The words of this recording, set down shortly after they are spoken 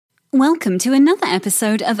Welcome to another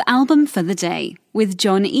episode of Album for the Day with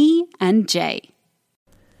John E. and Jay.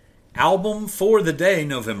 Album for the Day,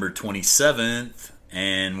 November 27th,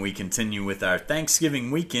 and we continue with our Thanksgiving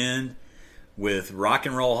weekend with Rock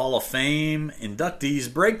and Roll Hall of Fame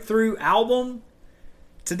inductees breakthrough album.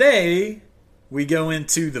 Today, we go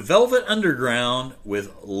into the Velvet Underground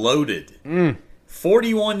with Loaded.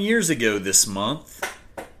 41 years ago this month,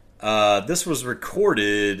 this was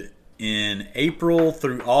recorded in April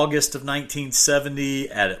through August of 1970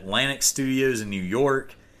 at Atlantic Studios in New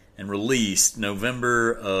York and released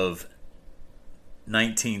November of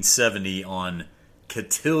 1970 on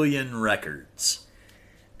Cotillion Records.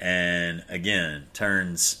 And again,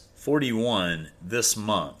 turns 41 this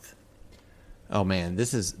month. Oh man,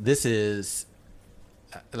 this is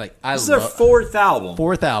like This is their fourth album.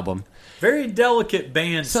 Fourth album. Very delicate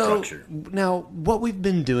band structure. Now, what we've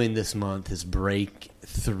been doing this month is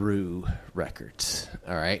breakthrough records.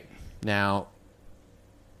 All right. Now,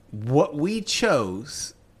 what we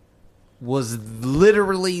chose was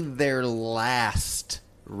literally their last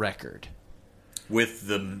record with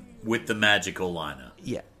the magical lineup.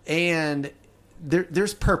 Yeah, and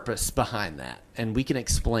there's purpose behind that, and we can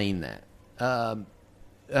explain that.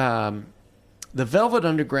 The Velvet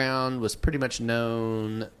Underground was pretty much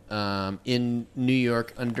known in New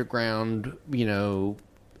York underground,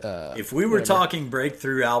 if we were talking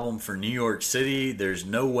breakthrough album for New York City, there's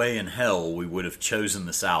no way in hell we would have chosen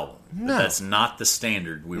this album. No. But that's not the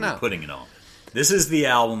standard we were putting it on. This is the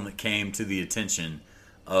album that came to the attention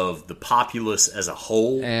of the populace as a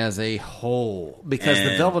whole. Because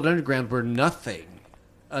the Velvet Underground were nothing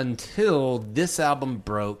until this album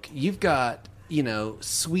broke. You've got,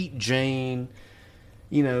 Sweet Jane,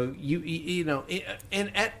 even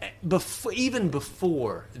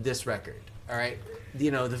before this record, all right, the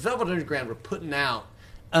Velvet Underground were putting out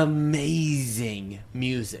amazing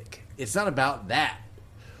music. It's not about that.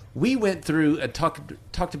 We went through and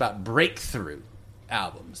talked about breakthrough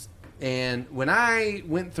albums. And when I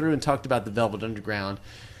went through and talked about the Velvet Underground,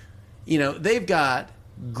 they've got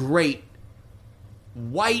great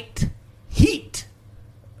white heat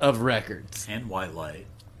of records. And White Light.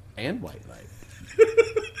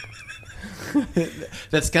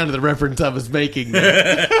 That's kind of the reference I was making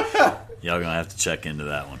there. Y'all gonna have to check into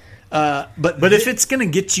that one. But if it's gonna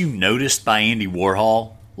get you noticed by Andy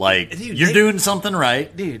Warhol, you're doing something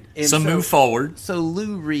right, dude. So move forward. So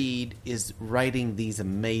Lou Reed is writing these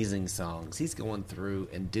amazing songs. He's going through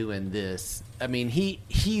and doing this. I mean, he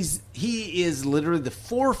is literally the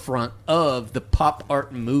forefront of the pop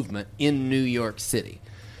art movement in New York City.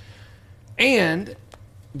 And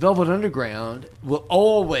Velvet Underground will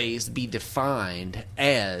always be defined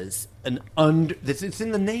as it's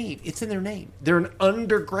in the name. It's in their name. They're an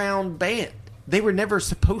underground band. They were never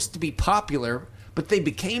supposed to be popular, but they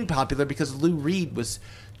became popular because Lou Reed was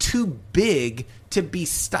too big to be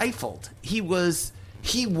stifled. He was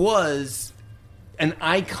an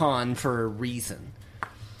icon for a reason.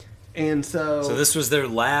 And so this was their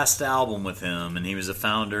last album with him, and he was a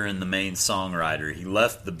founder and the main songwriter. He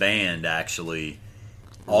left the band, actually,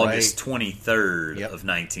 August 23rd of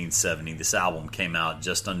 1970. This album came out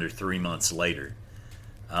just under 3 months later.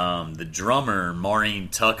 The drummer, Maureen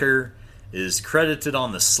Tucker, is credited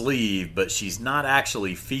on the sleeve, but she's not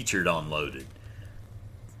actually featured on Loaded.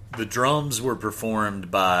 The drums were performed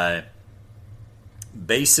by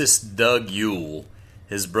bassist Doug Yule,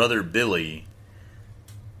 his brother Billy,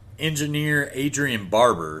 engineer Adrian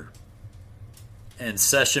Barber, and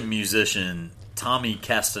session musician Tommy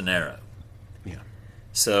Castanero. Yeah.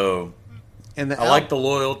 So, and I like the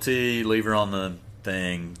loyalty. Leave her on the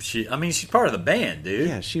thing. She's part of the band, dude.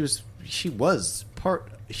 Yeah, she was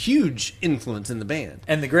huge influence in the band.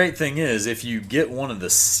 And the great thing is, if you get one of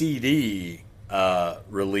the CD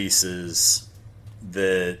releases,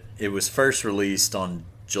 that it was first released on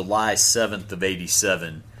July 7th of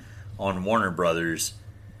 87 on Warner Brothers.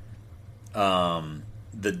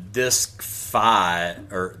 The disc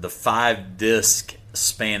 5, or the 5-disc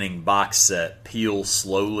spanning box set, Peel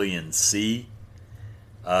Slowly and See,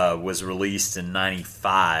 was released in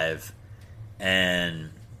 95,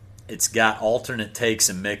 and it's got alternate takes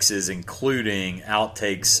and mixes, including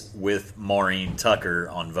outtakes with Maureen Tucker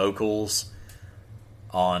on vocals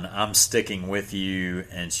on I'm Sticking With You,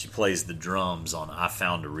 and she plays the drums on I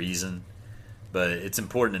Found a Reason. But it's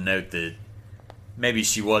important to note that maybe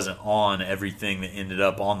she wasn't on everything that ended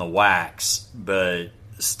up on the wax, but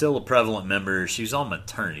still a prevalent member. She was on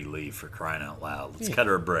maternity leave, for crying out loud. Let's cut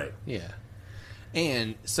her a break. Yeah.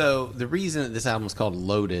 And so the reason that this album is called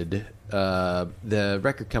Loaded, the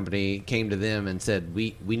record company came to them and said,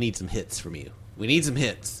 we need some hits from you. We need some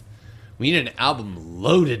hits. We need an album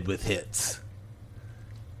loaded with hits.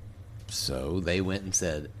 So they went and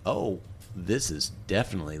said, "Oh, this is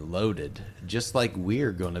definitely loaded, just like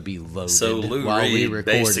we're going to be loaded." So Lou while we Reed recorded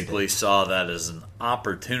basically it. saw that as an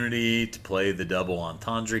opportunity to play the double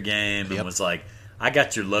entendre game and Yep. was like, "I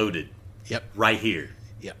got your loaded Yep. right here.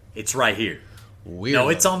 Yep. It's right here. We're No,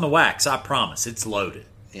 it's loaded. on the wax. I promise. It's loaded.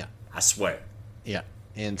 Yeah. I swear." Yeah.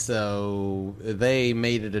 And so they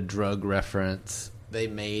made it a drug reference. They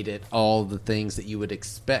made it all the things that you would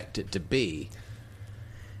expect it to be.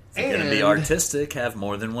 If you're going to be artistic, have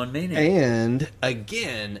more than one meaning. And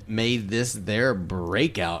again, made this their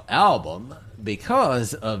breakout album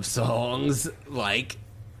because of songs like,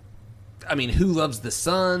 Who Loves the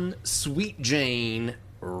Sun, Sweet Jane,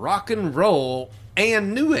 Rock and Roll,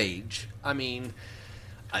 and New Age.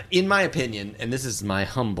 In my opinion, and this is my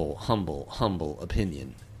humble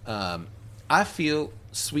opinion, I feel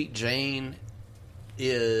Sweet Jane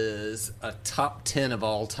is a top 10 of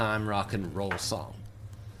all time rock and roll song.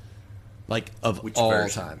 Like, of Which all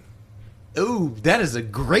version? time. Ooh, that is a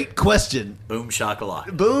great question. Boom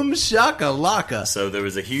shakalaka. Boom shakalaka. So there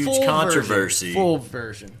was a huge Full controversy. version. Full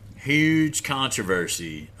version. Huge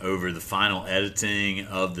controversy over the final editing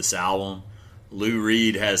of this album. Lou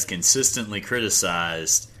Reed has consistently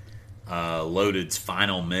criticized Loaded's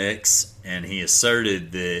final mix, and he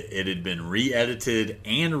asserted that it had been re-edited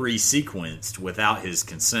and resequenced without his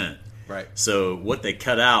consent. Right. So what they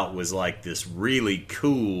cut out was like this really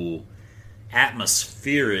cool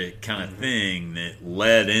atmospheric kind of thing that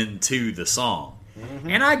led into the song.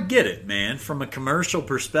 And I get it, man. From a commercial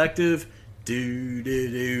perspective,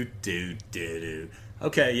 do.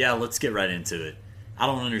 Okay, yeah, let's get right into it. I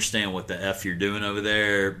don't understand what the F you're doing over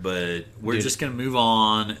there, but we're just going to move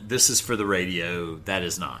on. This is for the radio. That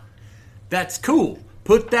is not. That's cool.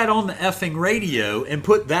 Put that on the effing radio and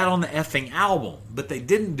put that on the effing album. But they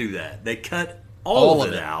didn't do that. They cut all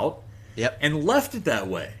of it out Yep. and left it that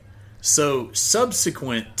way. So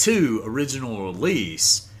subsequent to original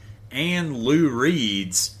release and Lou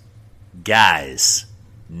Reed's, guys,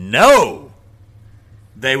 no.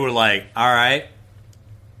 They were like, all right,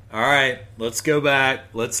 let's go back.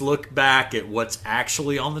 Let's look back at what's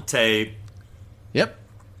actually on the tape. Yep.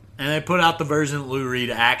 And they put out the version that Lou Reed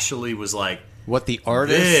actually was like, What the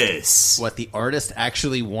artist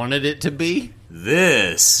actually wanted it to be.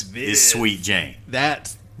 This is Sweet Jane.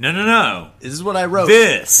 That's No. This is what I wrote.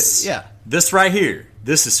 This. Yeah. This right here.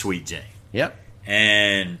 This is Sweet Jane. Yep.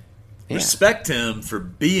 And Yeah. respect him for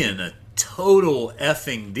being a total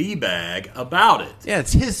effing D-bag about it. Yeah,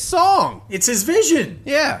 it's his song. It's his vision.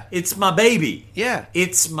 Yeah. It's my baby. Yeah.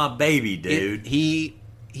 It's my baby, dude. He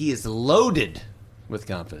is loaded with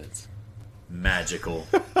confidence. Magical.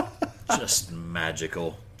 Just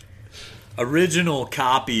magical. Original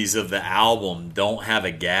copies of the album don't have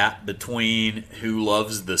a gap between Who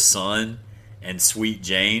Loves the Sun and Sweet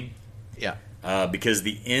Jane. Yeah. Because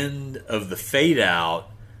the end of the fade out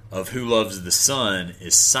of Who Loves the Sun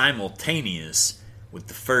is simultaneous with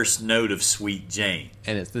the first note of Sweet Jane.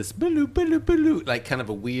 And it's this baloo, like kind of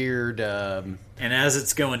a weird And as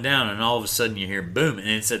it's going down, and all of a sudden you hear boom, and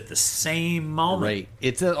it's at the same moment. right.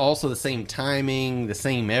 It's also the same timing, the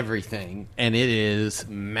same everything, and it is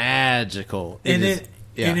magical. And is-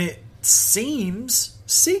 it seems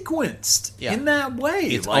sequenced Yeah. in that way.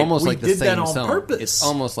 it's almost we like the did same that on song. purpose. It's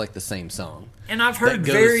almost like the same song. And I've heard that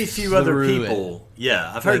goes very few other through people. Yeah,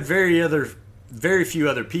 I've Like- heard very few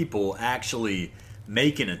other people actually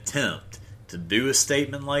make an attempt to do a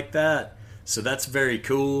statement like that. So that's very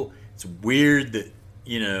cool. It's weird that,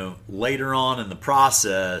 later on in the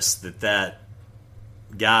process that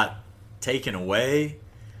got taken away,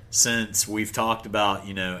 since we've talked about,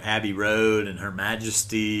 Abbey Road and Her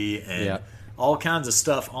Majesty and Yeah. all kinds of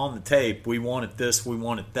stuff on the tape. We wanted this, we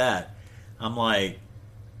wanted that. I'm like,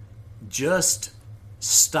 just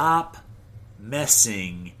stop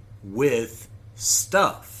messing with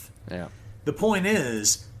stuff. Yeah. The point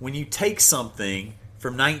is, when you take something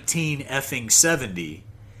from 1970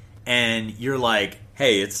 and you're like,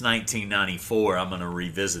 hey, it's 1994, I'm going to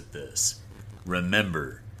revisit this.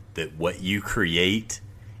 Remember that what you create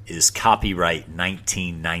is copyright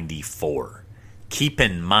 1994. Keep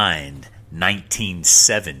in mind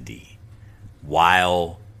 1970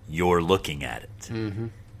 while you're looking at it. Mm-hmm.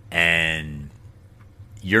 And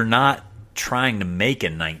you're not trying to make a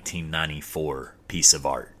 1994 piece of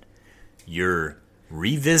art. You're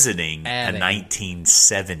revisiting Adding. a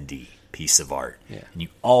 1970 piece of art. Yeah. And you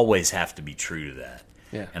always have to be true to that.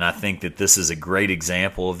 Yeah. And I think that this is a great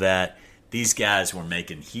example of that. These guys were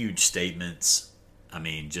making huge statements. I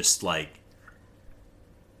mean, just like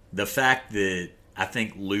the fact that I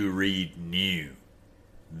think Lou Reed knew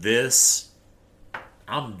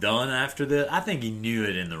I'm done after this. I think he knew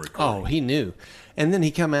it in the recording. Oh, he knew. And then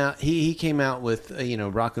he came out with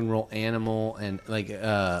Rock and Roll Animal and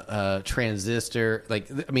Transistor.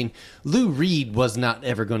 Lou Reed was not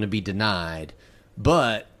ever going to be denied,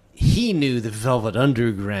 but he knew the Velvet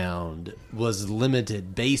Underground was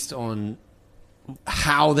limited based on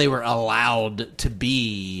how they were allowed to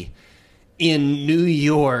be in New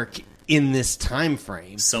York in this time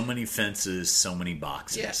frame. So many fences, so many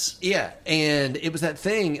boxes. Yeah. And it was that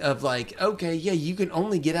thing of you can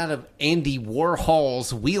only get out of Andy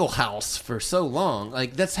Warhol's wheelhouse for so long.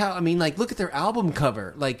 That's how, look at their album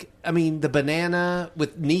cover. The banana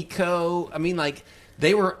with Nico.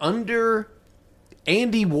 They were under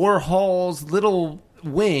Andy Warhol's little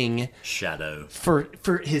wing. Shadow. For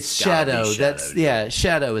his shadow.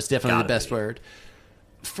 Shadow is definitely the best word.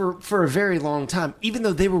 For a very long time, even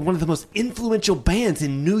though they were one of the most influential bands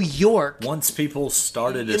in New York. Once people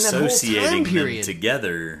started associating them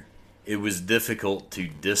together, it was difficult to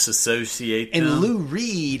disassociate them. And Lou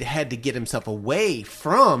Reed had to get himself away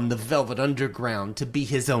from the Velvet Underground to be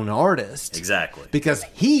his own artist. Exactly. Because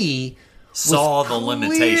he saw the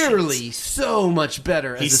limitations. Clearly so much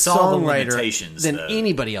better as a songwriter than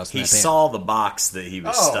anybody else in that band. He saw the box that he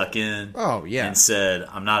was stuck in. Oh, yeah. And said,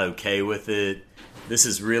 I'm not okay with it. This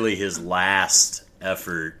is really his last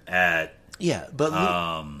effort at... Yeah, but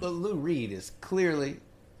Lou Reed is clearly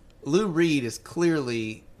the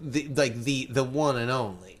one and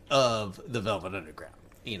only of the Velvet Underground,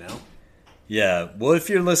 Yeah, well, if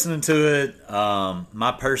you're listening to it,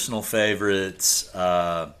 my personal favorites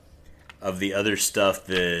of the other stuff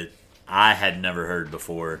that I had never heard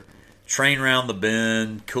before, Train Round the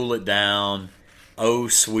Bend, Cool It Down, Oh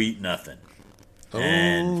Sweet Nothing.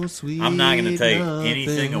 And I'm not going to take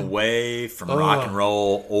anything away from Rock and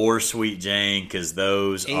Roll or Sweet Jane because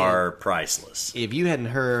those are priceless. If you hadn't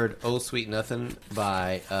heard Oh Sweet Nothing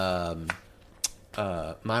by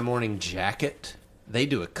My Morning Jacket, they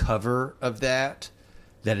do a cover of that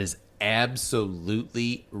is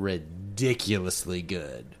absolutely ridiculously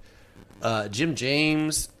good. Jim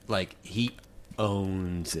James, he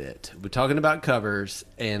owns it. We're talking about covers,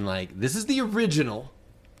 and this is the original.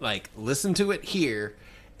 Listen to it here,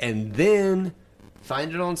 and then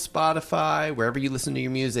find it on Spotify, wherever you listen to your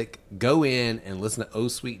music. Go in and listen to Oh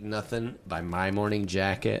Sweet Nothing by My Morning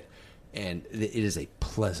Jacket, and it is a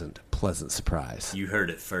pleasant, pleasant surprise. You heard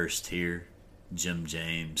it first here. Jim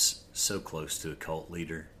James, so close to a cult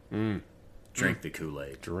leader. Drink the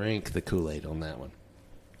Kool-Aid. Drink the Kool-Aid on that one.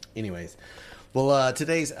 Anyways, well,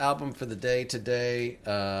 today's album for the day today,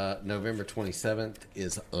 November 27th,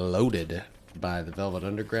 is Loaded by the Velvet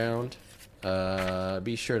Underground.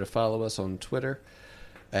 Be sure to follow us on Twitter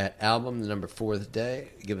at album, the number 4 of the day.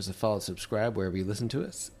 Give us a follow, subscribe wherever you listen to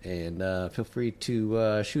us, and feel free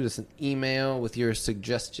to shoot us an email with your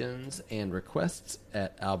suggestions and requests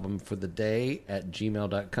at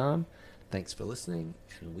albumfortheday@gmail.com. Thanks for listening,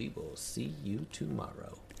 and we will see you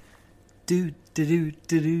tomorrow. Do do do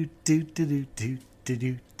do do do do do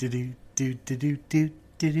do do do do do do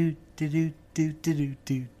do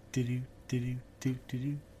do do do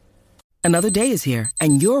do. Another day is here,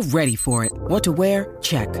 and you're ready for it. What to wear?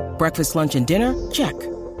 Check. Breakfast, lunch, and dinner? Check.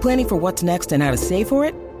 Planning for what's next and how to save for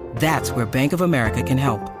it? That's where Bank of America can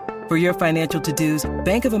help. For your financial to-dos,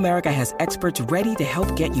 Bank of America has experts ready to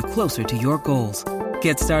help get you closer to your goals.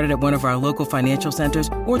 Get started at one of our local financial centers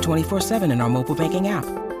or 24/7 in our mobile banking app.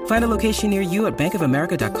 Find a location near you at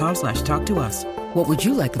bankofamerica.com/talktous. What would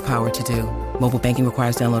you like the power to do? Mobile banking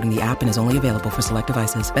requires downloading the app and is only available for select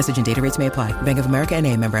devices. Message and data rates may apply. Bank of America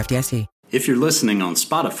NA, member FDIC. If you're listening on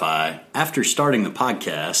Spotify, after starting the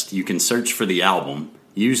podcast, you can search for the album,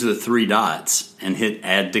 use the 3 dots, and hit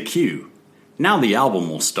add to queue. Now the album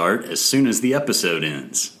will start as soon as the episode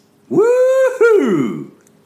ends. Woo!